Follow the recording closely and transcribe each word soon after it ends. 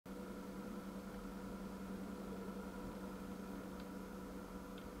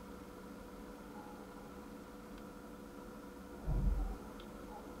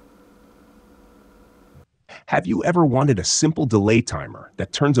Have you ever wanted a simple delay timer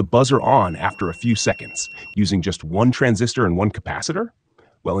that turns a buzzer on after a few seconds using just one transistor and one capacitor?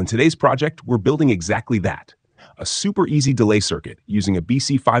 Well, in today's project, we're building exactly that. A super easy delay circuit using a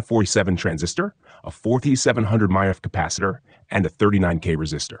BC547 transistor, a 4700 μF capacitor, and a 39K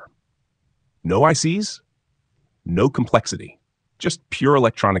resistor. No ICs, no complexity, just pure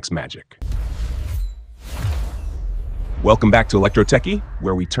electronics magic. Welcome back to ElectroTechi,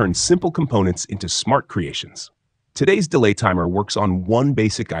 where we turn simple components into smart creations. Today's delay timer works on one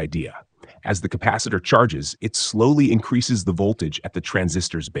basic idea. As the capacitor charges, it slowly increases the voltage at the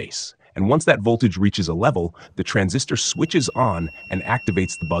transistor's base. And once that voltage reaches a level, the transistor switches on and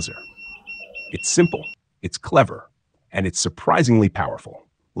activates the buzzer. It's simple, it's clever, and it's surprisingly powerful.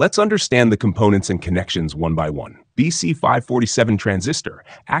 Let's understand the components and connections one by one. BC547 transistor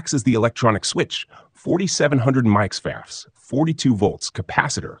acts as the electronic switch. 4700 μF, 42 volts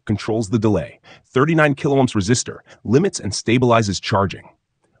capacitor controls the delay. 39 kiloohms resistor limits and stabilizes charging.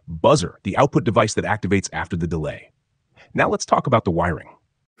 Buzzer, the output device that activates after the delay. Now let's talk about the wiring.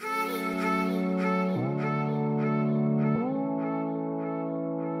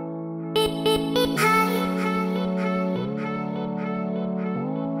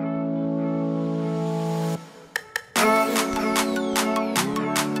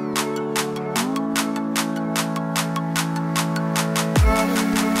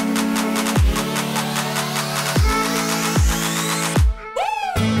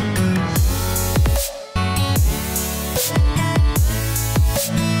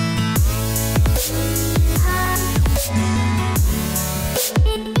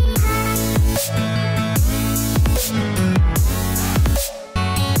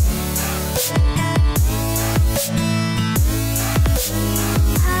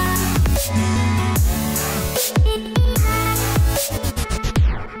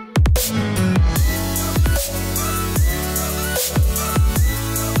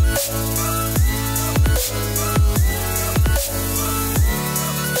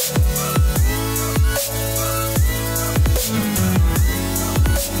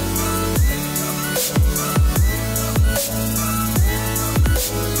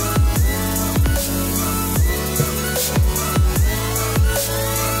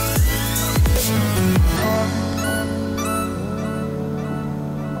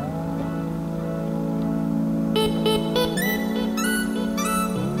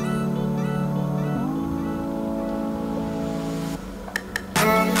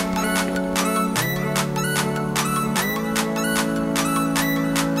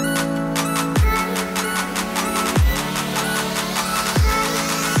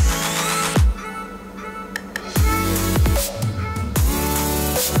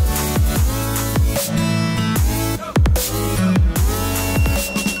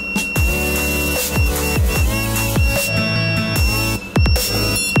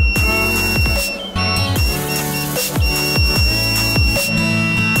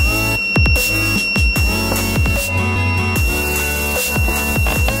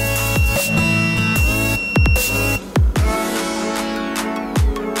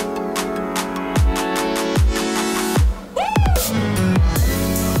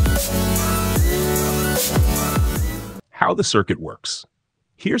 How the circuit works.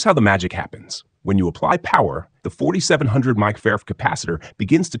 Here's how the magic happens. When you apply power, the 4700 μF capacitor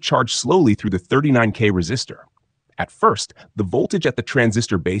begins to charge slowly through the 39K resistor. At first, the voltage at the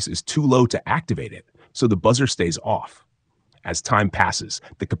transistor base is too low to activate it, so the buzzer stays off. As time passes,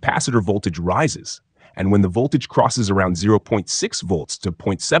 the capacitor voltage rises, and when the voltage crosses around 0.6 volts to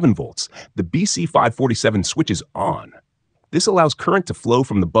 0.7 volts, the BC547 switches on. This allows current to flow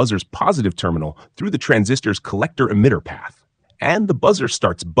from the buzzer's positive terminal through the transistor's collector-emitter path, and the buzzer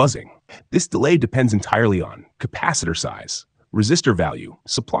starts buzzing. This delay depends entirely on capacitor size, resistor value,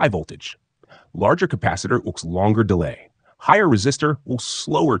 supply voltage. Larger capacitor equals longer delay. Higher resistor will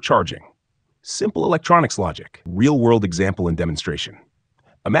slower charging. Simple electronics logic, real-world example and demonstration.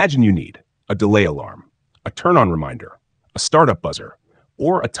 Imagine you need a delay alarm, a turn-on reminder, a startup buzzer,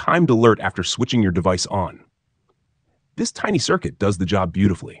 or a timed alert after switching your device on. This tiny circuit does the job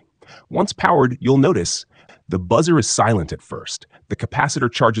beautifully. Once powered, you'll notice the buzzer is silent at first, the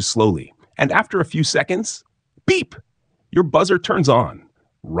capacitor charges slowly, and after a few seconds, beep! Your buzzer turns on,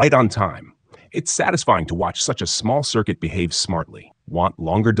 right on time. It's satisfying to watch such a small circuit behave smartly. Want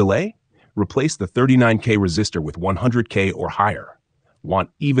longer delay? Replace the 39K resistor with 100K or higher.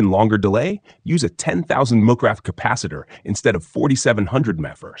 Want even longer delay? Use a 10,000 μF capacitor instead of 4700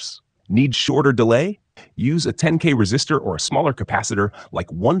 μF. Need shorter delay? Use a 10K resistor or a smaller capacitor like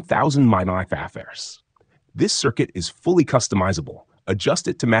 1000 μF. This circuit is fully customizable. Adjust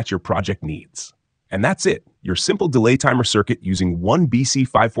it to match your project needs. And that's it. your simple delay timer circuit using one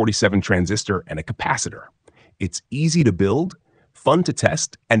BC547 transistor and a capacitor. It's easy to build, fun to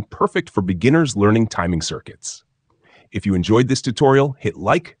test, and perfect for beginners learning timing circuits. If you enjoyed this tutorial, hit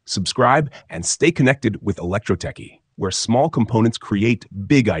like, subscribe, and stay connected with ElectroTechi, where small components create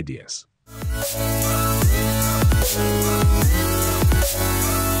big ideas.